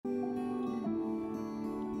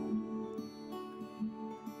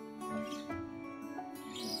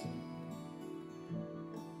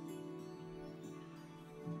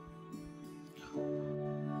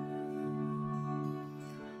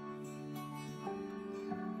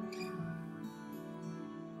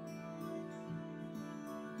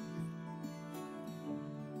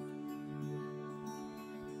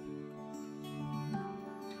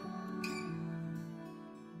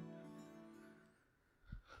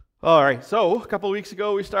All right, so a couple of weeks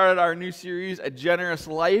ago, we started our new series, A Generous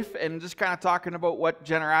Life, and just kind of talking about what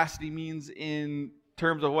generosity means in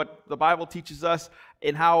terms of what the Bible teaches us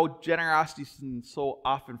and how generosity can so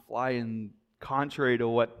often fly in contrary to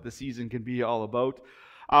what the season can be all about.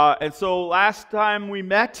 And so last time we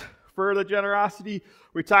met for the generosity,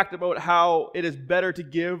 we talked about how it is better to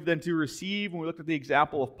give than to receive, and we looked at the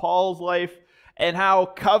example of Paul's life, and how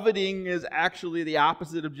coveting is actually the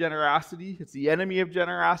opposite of generosity. It's the enemy of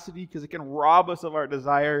generosity because it can rob us of our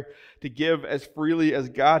desire to give as freely as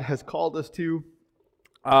God has called us to.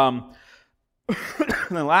 And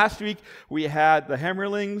then last week, we had the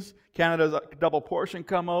Hemmerlings, Canada's double portion,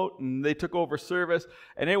 come out, and they took over service,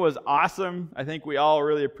 and it was awesome. I think we all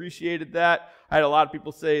really appreciated that. I had a lot of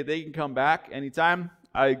people say they can come back anytime.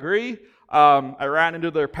 I agree. I ran into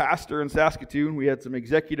their pastor in Saskatoon. We had some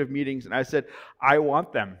executive meetings, and I said, I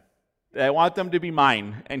want them. I want them to be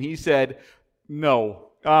mine. And he said,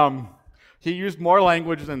 no. He used more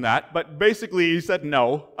language than that, but basically he said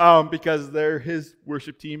no, because they're his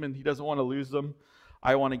worship team, and he doesn't want to lose them.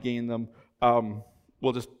 I want to gain them.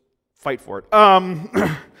 We'll just fight for it.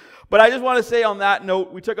 But I just want to say on that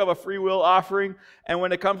note, we took up a free will offering, and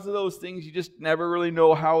when it comes to those things, you just never really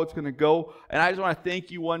know how it's going to go. And I just want to thank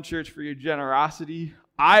you, One Church, for your generosity.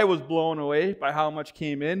 I was blown away by how much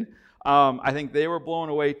came in. I think they were blown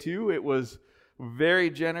away too. It was very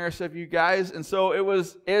generous of you guys. And so it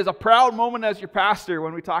was a proud moment as your pastor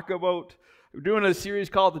when we talk about doing a series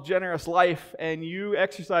called The Generous Life, and you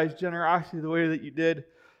exercised generosity the way that you did.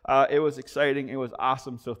 It was exciting. It was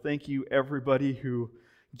awesome. So thank you, everybody who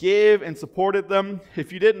gave and supported them.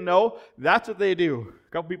 If you didn't know, that's what they do.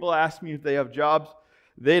 A couple people asked me if they have jobs.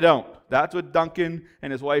 They don't. That's what Duncan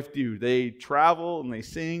and his wife do. They travel and they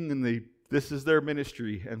sing, and this is their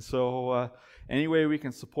ministry. And so any way we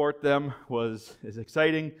can support them is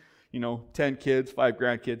exciting. 10 kids, 5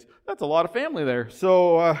 grandkids. That's a lot of family there.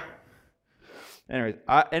 So anyways,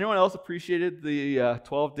 anyone else appreciated the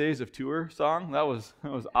 12 Days of Tour song? That was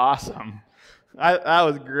awesome. That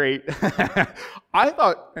was great. I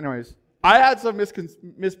had some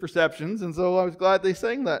misperceptions, and so I was glad they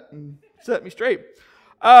sang that and set me straight.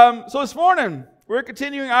 So this morning, we're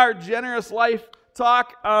continuing our Generous Life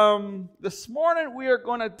talk. This morning, we are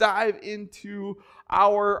going to dive into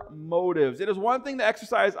our motives. It is one thing to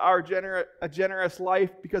exercise a generous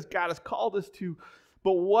life because God has called us to,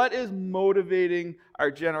 but what is motivating our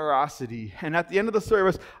generosity? And at the end of the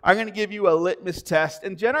service, I'm going to give you a litmus test.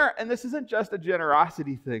 And this isn't just a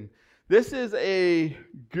generosity thing. This is a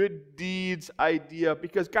good deeds idea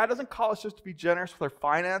because God doesn't call us just to be generous with our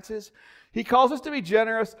finances. He calls us to be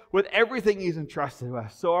generous with everything He's entrusted to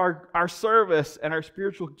us. So our service and our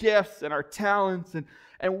spiritual gifts and our talents.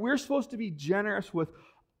 And we're supposed to be generous with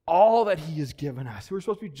all that He has given us. We're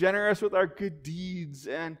supposed to be generous with our good deeds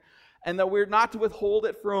and that we're not to withhold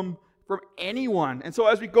it from anyone. And so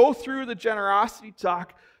as we go through the generosity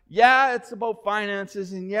talk, yeah, it's about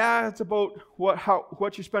finances, and yeah, it's about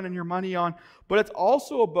what you're spending your money on, but it's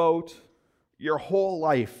also about your whole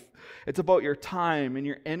life. It's about your time and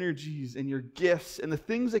your energies and your gifts and the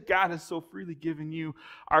things that God has so freely given you.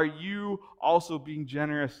 Are you also being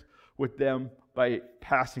generous with them by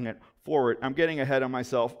passing it forward? I'm getting ahead of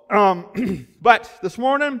myself. But this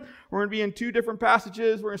morning, we're going to be in 2 different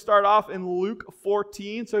passages. We're going to start off in Luke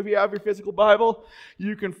 14. So if you have your physical Bible,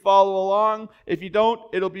 you can follow along. If you don't,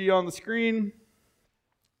 it'll be on the screen.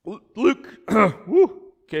 Luke,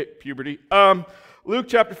 okay, puberty. Luke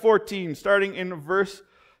chapter 14, starting in verse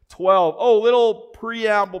 12. Oh, little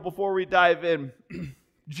preamble before we dive in.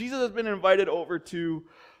 Jesus has been invited over to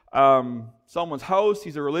someone's house.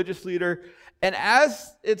 He's a religious leader. And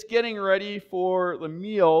as it's getting ready for the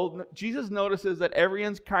meal, Jesus notices that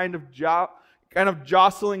everyone's kind of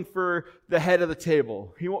jostling for the head of the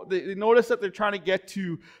table. They notice that they're trying to get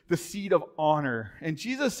to the seat of honor. And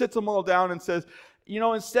Jesus sits them all down and says,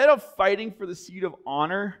 instead of fighting for the seat of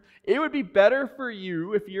honor, it would be better for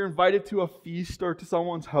you, if you're invited to a feast or to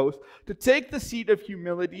someone's house, to take the seat of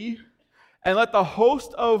humility and let the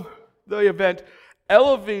host of the event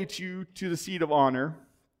elevate you to the seat of honor.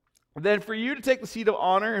 Then for you to take the seat of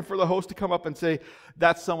honor and for the host to come up and say,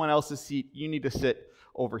 that's someone else's seat, you need to sit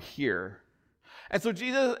over here. And so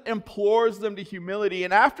Jesus implores them to humility.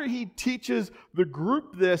 And after he teaches the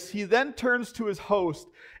group this, he then turns to his host.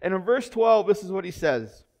 And in verse 12, this is what he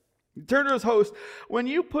says. He turned to his host. When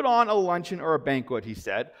you put on a luncheon or a banquet, he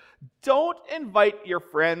said, don't invite your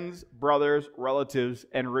friends, brothers, relatives,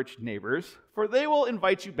 and rich neighbors, for they will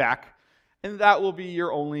invite you back, and that will be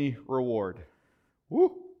your only reward.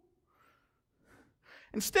 Woo!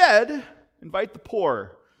 Instead, invite the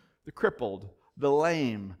poor, the crippled, the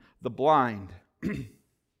lame, the blind.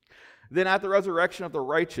 Then at the resurrection of the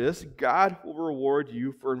righteous, God will reward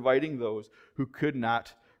you for inviting those who could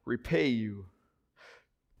not repay you.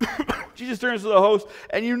 Jesus turns to the host,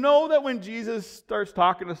 and you know that when Jesus starts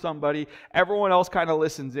talking to somebody, everyone else kind of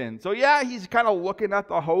listens in. So yeah, he's kind of looking at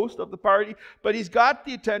the host of the party, but he's got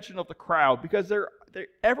the attention of the crowd because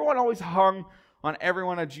everyone always hung on every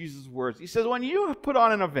one of Jesus' words. He says, when you put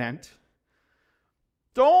on an event,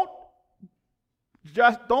 don't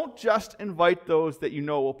just invite those that you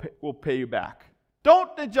know will pay you back.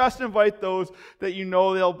 Don't just invite those that you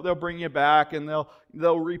know they'll bring you back and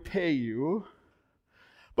they'll repay you.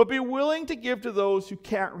 But be willing to give to those who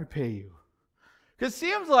can't repay you. Because it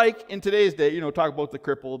seems like in today's day, talk about the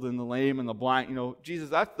crippled and the lame and the blind, Jesus,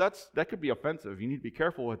 that could be offensive. You need to be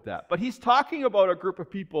careful with that. But he's talking about a group of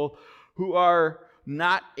people who are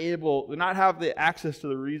not have the access to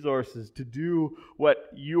the resources to do what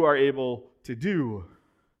you are able to do.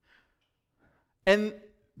 And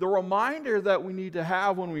the reminder that we need to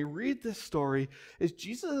have when we read this story is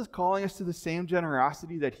Jesus is calling us to the same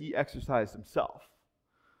generosity that he exercised himself.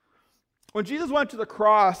 When Jesus went to the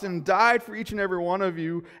cross and died for each and every one of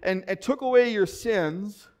you and took away your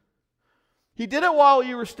sins, he did it while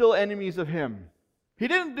you were still enemies of him. He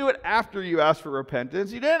didn't do it after you asked for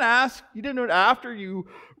repentance. He didn't do it after you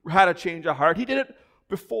had a change of heart. He did it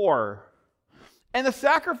before. And the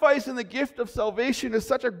sacrifice and the gift of salvation is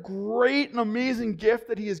such a great and amazing gift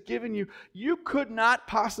that he has given you. You could not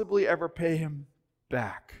possibly ever pay him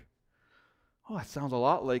back. Oh, that sounds a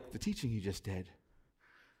lot like the teaching he just did.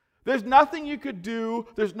 There's nothing you could do.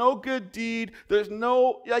 There's no good deed.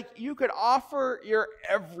 You could offer your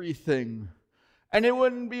everything, and it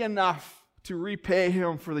wouldn't be enough to repay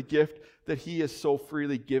him for the gift that he has so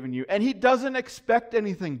freely given you. And he doesn't expect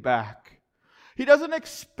anything back. He doesn't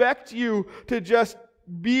expect you to just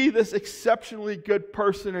be this exceptionally good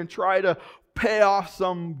person and try to pay off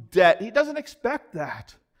some debt. He doesn't expect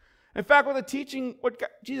that. In fact, what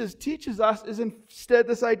Jesus teaches us is instead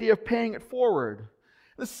this idea of paying it forward.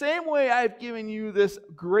 The same way I've given you this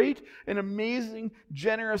great and amazing,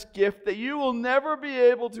 generous gift that you will never be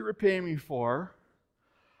able to repay me for,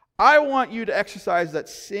 I want you to exercise that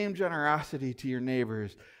same generosity to your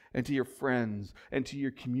neighbors and to your friends and to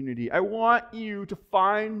your community. I want you to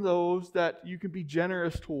find those that you can be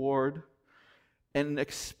generous toward and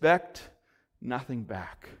expect nothing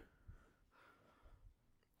back.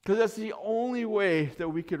 Because that's the only way that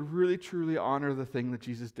we could really, truly honor the thing that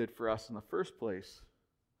Jesus did for us in the first place.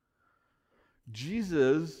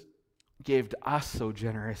 Jesus gave to us so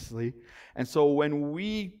generously, and so when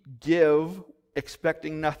we give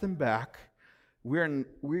expecting nothing back, we're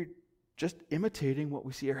just imitating what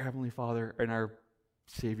we see our Heavenly Father and our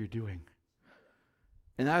Savior doing.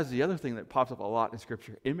 And that is the other thing that pops up a lot in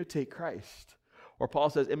Scripture. Imitate Christ. Or Paul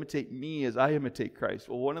says, imitate me as I imitate Christ.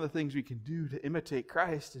 Well, one of the things we can do to imitate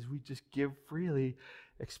Christ is we just give freely,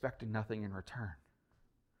 expecting nothing in return.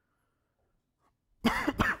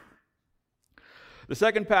 The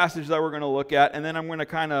second passage that we're going to look at, and then I'm going to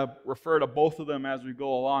kind of refer to both of them as we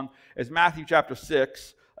go along, is Matthew chapter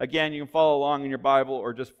 6. Again, you can follow along in your Bible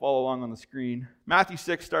or just follow along on the screen. Matthew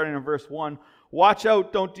 6, starting in verse 1. Watch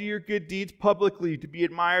out, don't do your good deeds publicly to be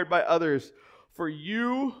admired by others, for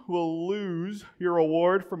you will lose your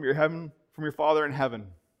reward from your Father in heaven.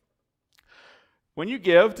 When you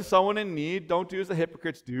give to someone in need, don't do as the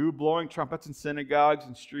hypocrites do, blowing trumpets in synagogues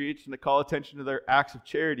and streets and to call attention to their acts of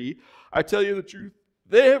charity. I tell you the truth,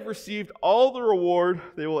 they have received all the reward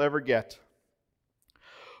they will ever get.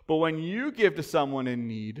 But when you give to someone in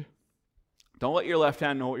need, don't let your left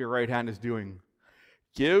hand know what your right hand is doing.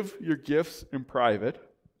 Give your gifts in private,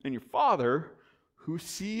 and your Father, who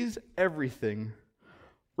sees everything,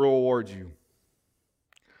 will reward you.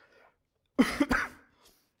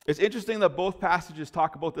 It's interesting that both passages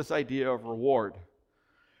talk about this idea of reward.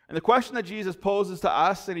 And the question that Jesus poses to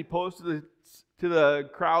us, and he posed to the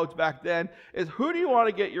crowds back then, is who do you want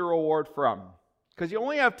to get your reward from? Because you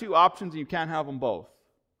only have two options and you can't have them both.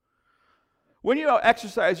 When you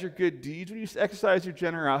exercise your good deeds, when you exercise your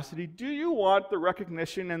generosity, do you want the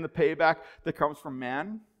recognition and the payback that comes from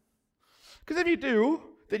man? Because if you do,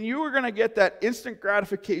 then you are going to get that instant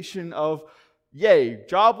gratification of, yay,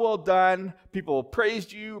 job well done, people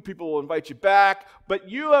praised you, people will invite you back, but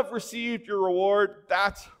you have received your reward.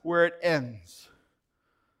 That's where it ends.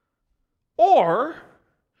 Or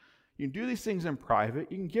you can do these things in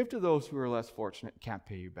private. You can give to those who are less fortunate and can't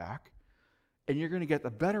pay you back, and you're going to get the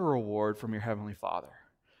better reward from your Heavenly Father,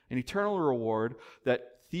 an eternal reward that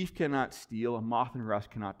thief cannot steal and moth and rust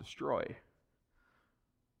cannot destroy.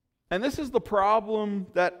 And this is the problem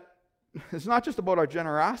that it's not just about our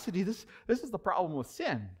generosity. This is the problem with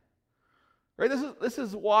sin. Right? This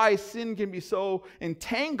is why sin can be so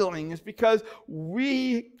entangling, is because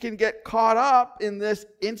we can get caught up in this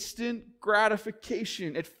instant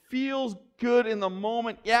gratification. It feels good in the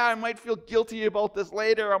moment. Yeah, I might feel guilty about this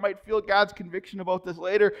later. I might feel God's conviction about this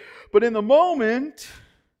later. But in the moment,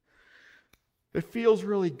 it feels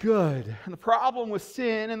really good. And the problem with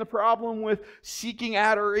sin and the problem with seeking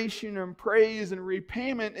adoration and praise and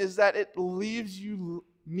repayment is that it leaves you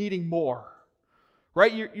needing more.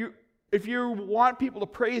 Right? If you want people to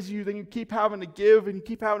praise you, then you keep having to give and you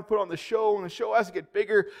keep having to put on the show, and the show has to get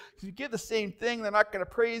bigger. If you give the same thing, they're not going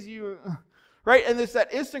to praise you. Right? And there's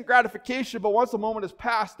that instant gratification, but once the moment has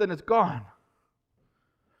passed, then it's gone.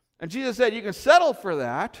 And Jesus said, you can settle for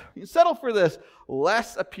that. You can settle for this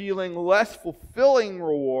less appealing, less fulfilling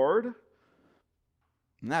reward,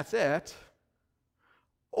 and that's it.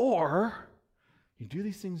 Or you do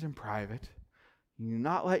these things in private. You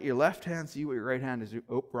not let your left hand see what your right hand is doing.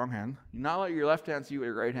 Oh, wrong hand. You not let your left hand see what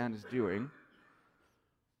your right hand is doing.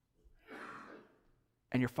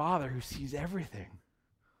 And your Father, who sees everything,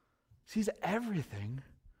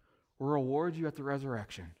 will reward you at the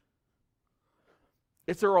resurrection.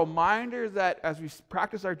 It's a reminder that as we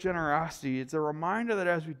practice our generosity, it's a reminder that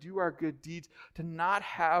as we do our good deeds, to not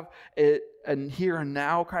have a here and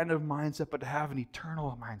now kind of mindset, but to have an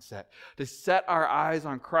eternal mindset, to set our eyes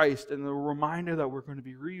on Christ, and the reminder that we're going to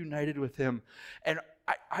be reunited with Him. And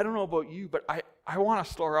I don't know about you, but I want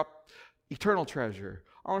to store up eternal treasure.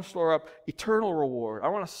 I want to store up eternal reward. I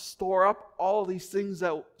want to store up all these things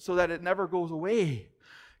so that it never goes away.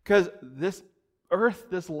 Because this earth,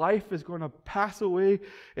 this life is going to pass away.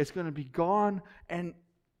 It's going to be gone, and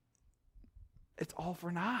it's all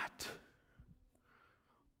for naught.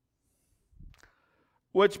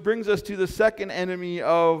 Which brings us to the second enemy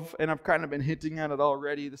of, and I've kind of been hinting at it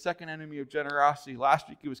already, the second enemy of generosity. Last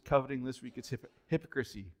week it was coveting, this week it's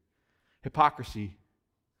hypocrisy.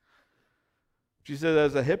 She said,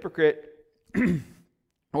 as a hypocrite,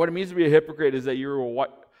 what it means to be a hypocrite is that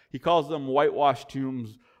he calls them whitewashed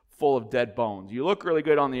tombs full of dead bones. You look really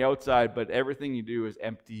good on the outside, but everything you do is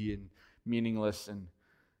empty and meaningless. And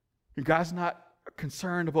God's not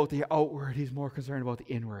concerned about the outward. He's more concerned about the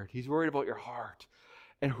inward. He's worried about your heart.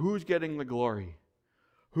 And who's getting the glory?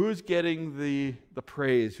 Who's getting the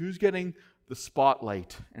praise? Who's getting the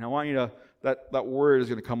spotlight? And I want you to, that word is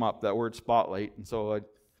going to come up, that word spotlight. And so I'm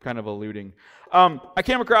kind of alluding. I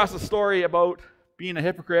came across a story about being a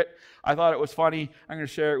hypocrite. I thought it was funny. I'm going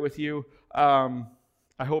to share it with you.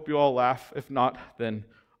 I hope you all laugh. If not, then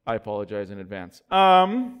I apologize in advance.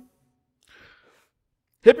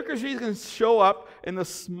 Hypocrisy can show up in the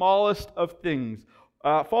smallest of things.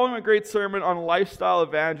 Following a great sermon on lifestyle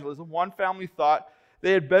evangelism, one family thought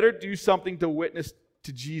they had better do something to witness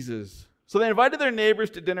to Jesus. So they invited their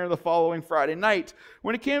neighbors to dinner the following Friday night.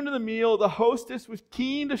 When it came to the meal, the hostess was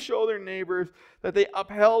keen to show their neighbors that they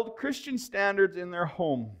upheld Christian standards in their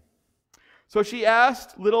home. So she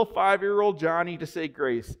asked little 5-year-old Johnny to say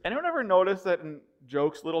grace. Anyone ever notice that in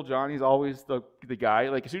jokes, little Johnny's always the guy?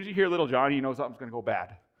 Like, as soon as you hear little Johnny, you know something's going to go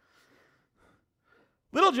bad.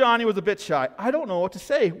 Little Johnny was a bit shy. I don't know what to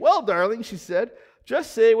say. Well, darling, she said,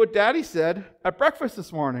 just say what Daddy said at breakfast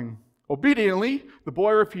this morning. Obediently, the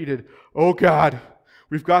boy repeated, oh God,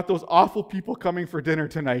 we've got those awful people coming for dinner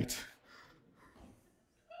tonight.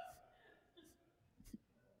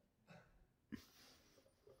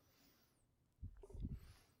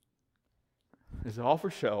 Is it all for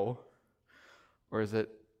show, or is it,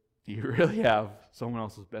 do you really have someone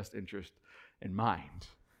else's best interest in mind?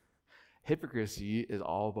 Hypocrisy is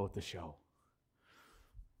all about the show.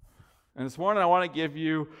 And this morning I want to give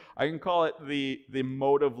you, I can call it the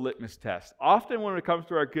motive litmus test. Often when it comes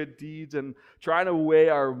to our good deeds and trying to weigh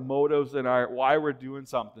our motives and why we're doing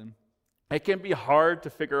something, it can be hard to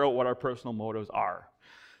figure out what our personal motives are.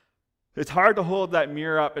 It's hard to hold that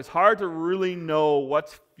mirror up. It's hard to really know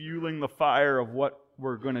what's fueling the fire of what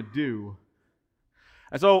we're going to do.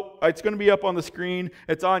 And so it's going to be up on the screen.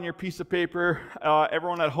 It's on your piece of paper.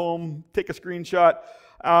 Everyone at home, take a screenshot.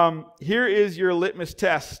 Here is your litmus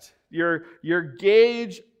test, your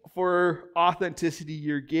gauge for authenticity,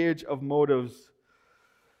 your gauge of motives.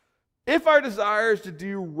 If our desire is to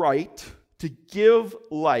do right, to give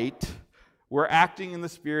light, we're acting in the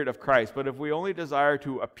spirit of Christ. But if we only desire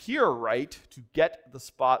to appear right, to get the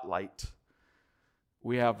spotlight,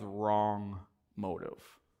 we have the wrong motive.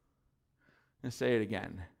 I'm going to say it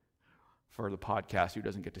again for the podcast who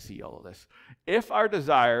doesn't get to see all of this. If our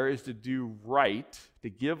desire is to do right, to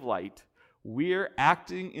give light, we're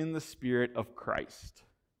acting in the spirit of Christ.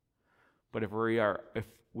 But if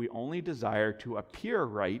we only desire to appear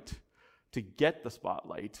right, to get the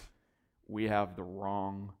spotlight, we have the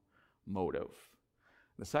wrong motive.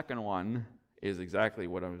 The second one is exactly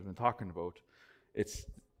what I've been talking about. It's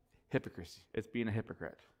hypocrisy. It's being a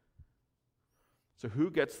hypocrite. So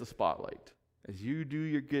who gets the spotlight? As you do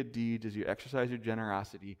your good deeds, as you exercise your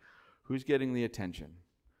generosity, who's getting the attention?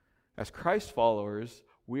 As Christ followers,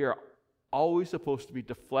 we are always supposed to be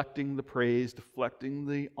deflecting the praise, deflecting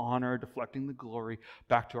the honor, deflecting the glory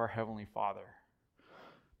back to our Heavenly Father.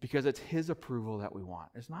 Because it's His approval that we want.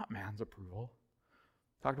 It's not man's approval.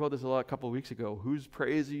 Talked about this a couple of weeks ago. Whose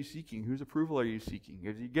praise are you seeking? Whose approval are you seeking?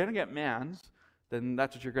 If you're going to get man's, then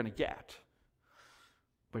that's what you're going to get.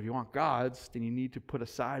 But if you want God's, then you need to put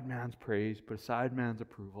aside man's praise, put aside man's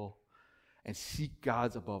approval, and seek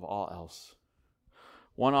God's above all else.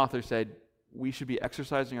 One author said, we should be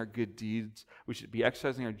exercising our good deeds, we should be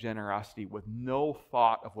exercising our generosity with no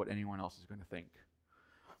thought of what anyone else is going to think.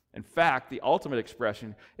 In fact, the ultimate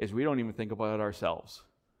expression is we don't even think about it ourselves.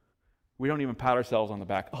 We don't even pat ourselves on the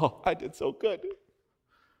back. Oh, I did so good.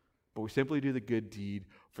 But we simply do the good deed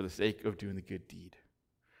for the sake of doing the good deed.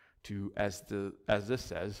 To, as this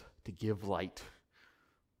says, to give light.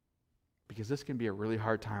 Because this can be a really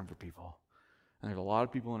hard time for people. And there's a lot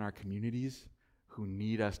of people in our communities who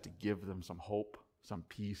need us to give them some hope, some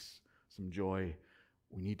peace, some joy.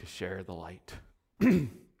 We need to share the light.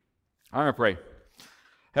 I'm going to pray.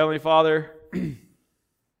 Heavenly Father,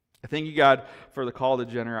 I thank you, God, for the call to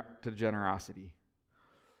generosity.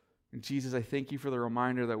 And Jesus, I thank you for the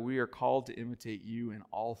reminder that we are called to imitate you in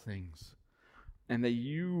all things. And that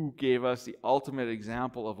you gave us the ultimate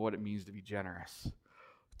example of what it means to be generous.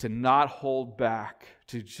 To not hold back.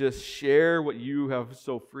 To just share what you have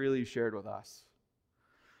so freely shared with us.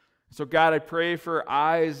 So God, I pray for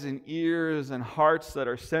eyes and ears and hearts that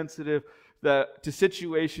are sensitive to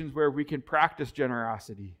situations where we can practice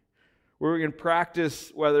generosity. Where we can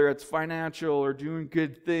practice, whether it's financial or doing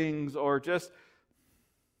good things or just,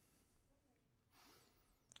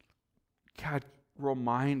 God,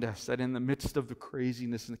 remind us that in the midst of the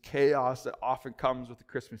craziness and the chaos that often comes with the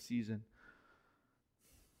Christmas season,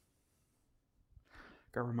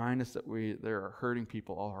 God, remind us that there are hurting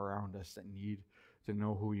people all around us that need to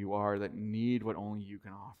know who you are, that need what only you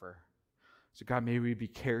can offer. So God, may we be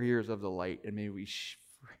carriers of the light, and may we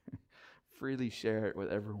freely share it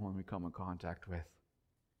with everyone we come in contact with.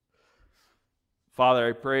 Father,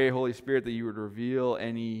 I pray, Holy Spirit, that you would reveal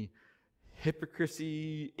any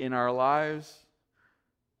hypocrisy in our lives,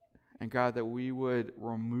 and God, that we would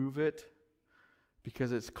remove it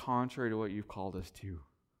because it's contrary to what you've called us to.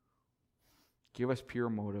 Give us pure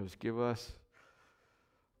motives. Give us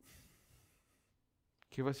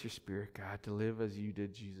your Spirit, God, to live as you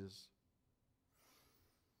did, Jesus.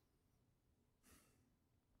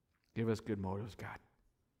 Give us good motives, God.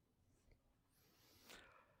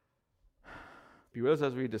 Be with us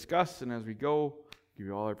as we discuss and as we go. Give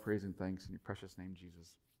you all our praise and thanks in your precious name,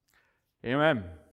 Jesus. Amen.